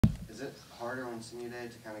Is it harder on senior day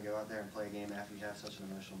to kind of go out there and play a game after you have such an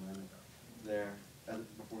emotional moment there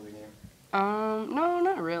before the game? No,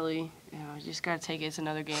 not really. You know, you just gotta take it as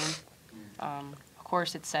another game. Of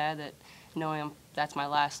course, it's sad that knowing that's my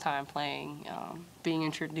last time playing, being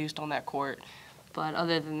introduced on that court. But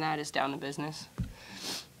other than that, it's down to business.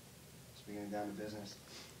 Speaking of down to business,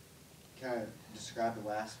 kind of describe the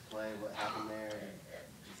last play, what happened there. Did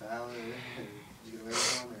you foul her? Did you get away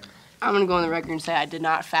with one? I'm gonna go on the record and say I did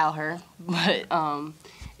not foul her, but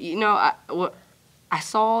you know, I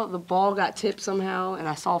saw the ball got tipped somehow, and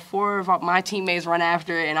I saw 4 of my teammates run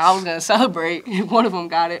after it, and I was gonna celebrate. One of them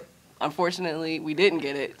got it. Unfortunately, we didn't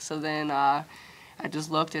get it. So then I just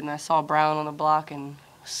looked and I saw Brown on the block and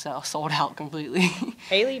sold out completely.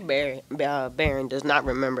 Haley Barron does not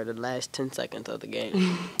remember the last 10 seconds of the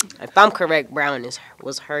game. If I'm correct, Brown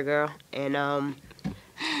was her girl. And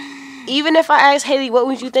even if I asked Haley, what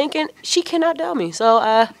was you thinking, she cannot tell me.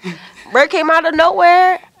 So Bird came out of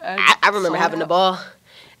nowhere. I remember having the ball.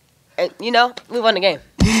 And, you know, we won the game.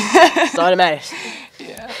 That's all that matters.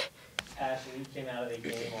 Yeah. Ashley, you came out of the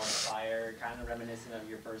game on fire, kind of reminiscent of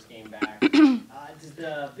your first game back. Does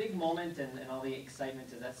the big moment and all the excitement,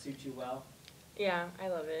 does that suit you well? Yeah, I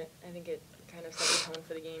love it. I think it kind of set the tone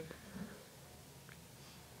for the game.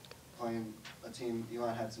 Playing a team,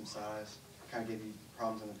 Elon had some size, kind of gave you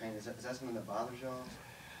problems in the paint. Is that something that bothers y'all?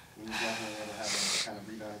 You definitely able to have the kind of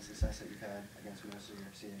rebounding success that you've had against most of your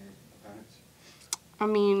CAA opponents? I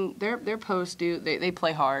mean, their posts they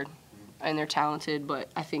play hard, and they're talented, but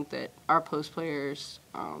I think that our post players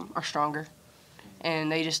are stronger,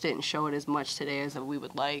 and they just didn't show it as much today as we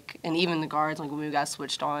would like. And even the guards, like when we got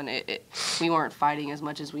switched on, we weren't fighting as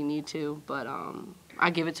much as we need to. But I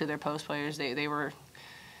give it to their post players. They were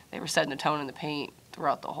setting the tone in the paint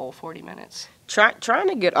throughout the whole 40 minutes. Trying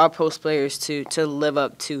to get our post players to live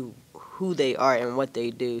up to who they are and what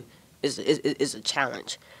they do is a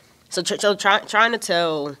challenge. So trying to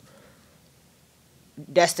tell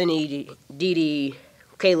Destiny, Didi,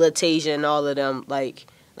 Kayla, Tasia, and all of them, like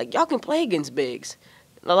y'all can play against bigs.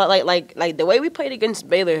 Like the way we played against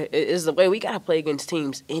Baylor is the way we gotta play against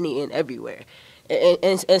teams any and everywhere.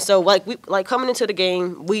 And so like coming into the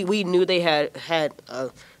game, we knew they had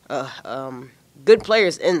good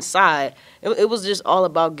players inside. It was just all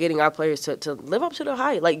about getting our players to live up to the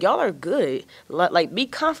hype. Like, y'all are good. Like be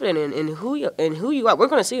confident in who you are. We're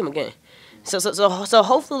gonna see them again. So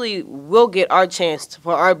hopefully we'll get our chance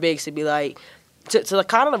for our bigs to be like to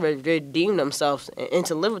kind of redeem themselves and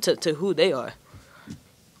to live up to who they are.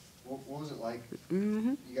 What was it like?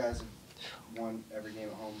 You guys have won every game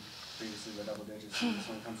at home previously by double digits. So this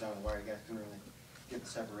one comes down to the wire. You guys couldn't really get the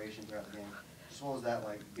separation throughout the game. Just what was that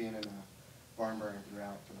like being in a barn burner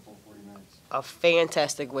throughout for the full 40 minutes? A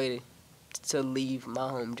fantastic way to leave my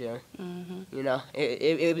home gym. You know,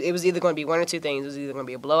 it was either going to be one or two things. It was either going to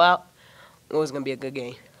be a blowout or it was going to be a good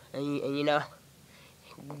game. And you know,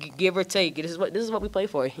 give or take, this is what we play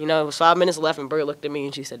for. You know, it was 5 minutes left, and Bird looked at me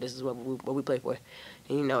and she said, "This is what we play for."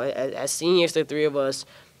 And you know, as seniors, the three of us,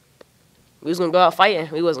 we was gonna go out fighting.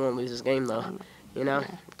 We wasn't gonna lose this game though. You know,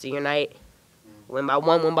 senior night, win by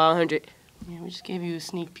 1, win by 100. Yeah, we just gave you a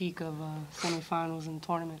sneak peek of semifinals and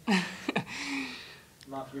tournament.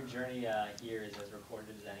 Muff, your journey here is as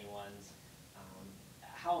recorded as anyone's.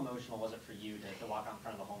 How emotional was it for you to walk out in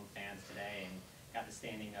front of the home fans today and got the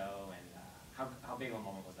standing O? And how big of a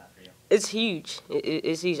moment was that for you? It's huge.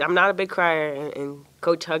 It's huge. I'm not a big crier, and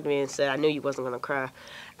Coach hugged me and said, "I knew you wasn't gonna cry."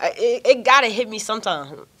 It gotta hit me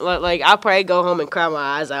sometime. Like I'll probably go home and cry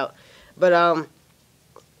my eyes out, but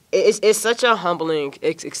it's such a humbling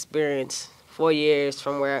experience. 4 years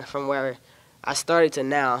from where I started to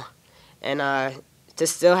now, and to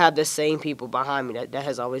still have the same people behind me that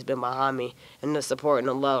has always been behind me, and the support and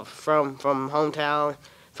the love from hometown,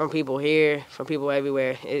 from people here, from people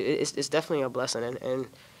everywhere. It's definitely a blessing, and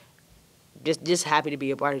just happy to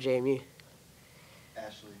be a part of JMU.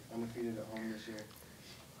 Ashley, undefeated at home this year,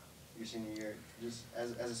 your senior year. Just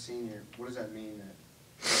as a senior, what does that mean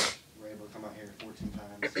that we're able to come out here 14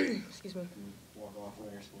 times? Excuse me. And walk off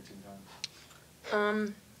winners 14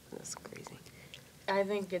 times? That's crazy. I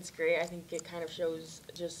think it's great. I think it kind of shows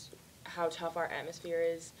just how tough our atmosphere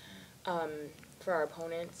is for our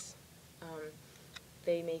opponents.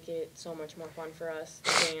 They make it so much more fun for us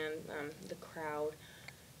than the crowd.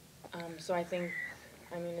 So I think,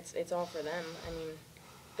 I mean, it's all for them. I mean,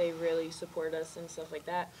 they really support us and stuff like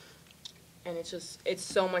that. And it's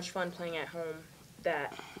so much fun playing at home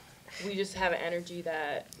that we just have an energy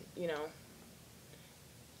that, you know,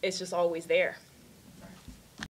 it's just always there.